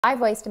5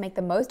 ways to make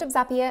the most of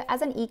Zapier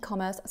as an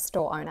e-commerce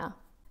store owner.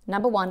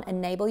 Number 1,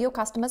 enable your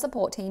customer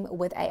support team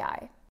with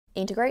AI.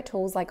 Integrate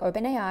tools like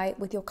OpenAI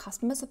with your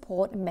customer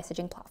support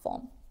messaging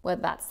platform,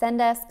 whether that's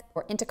Zendesk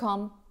or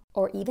Intercom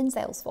or even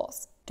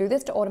Salesforce. Do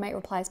this to automate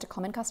replies to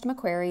common customer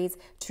queries,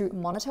 to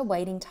monitor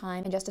waiting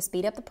time, and just to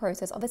speed up the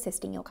process of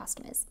assisting your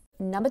customers.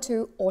 Number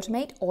 2,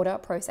 automate order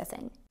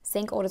processing.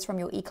 Sync orders from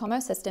your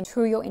e-commerce system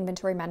to your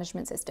inventory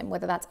management system,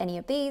 whether that's any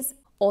of these,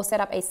 or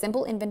set up a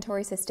simple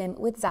inventory system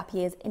with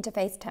Zapier's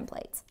interface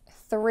templates.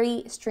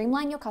 3,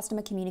 streamline your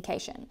customer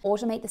communication.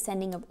 Automate the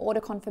sending of order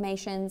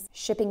confirmations,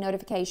 shipping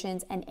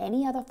notifications, and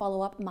any other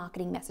follow-up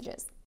marketing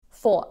messages.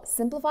 4,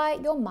 simplify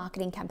your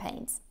marketing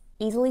campaigns.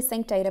 Easily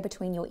sync data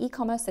between your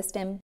e-commerce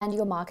system and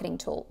your marketing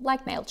tool,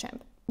 like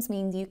MailChimp. This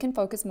means you can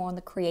focus more on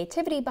the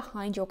creativity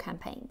behind your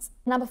campaigns.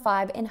 Number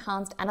 5,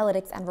 enhanced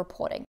analytics and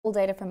reporting. Pull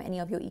data from any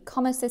of your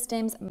e-commerce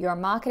systems, your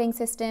marketing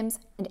systems,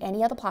 and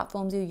any other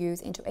platforms you use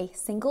into a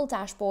single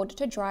dashboard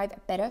to drive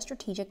better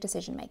strategic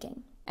decision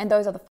making. And those are the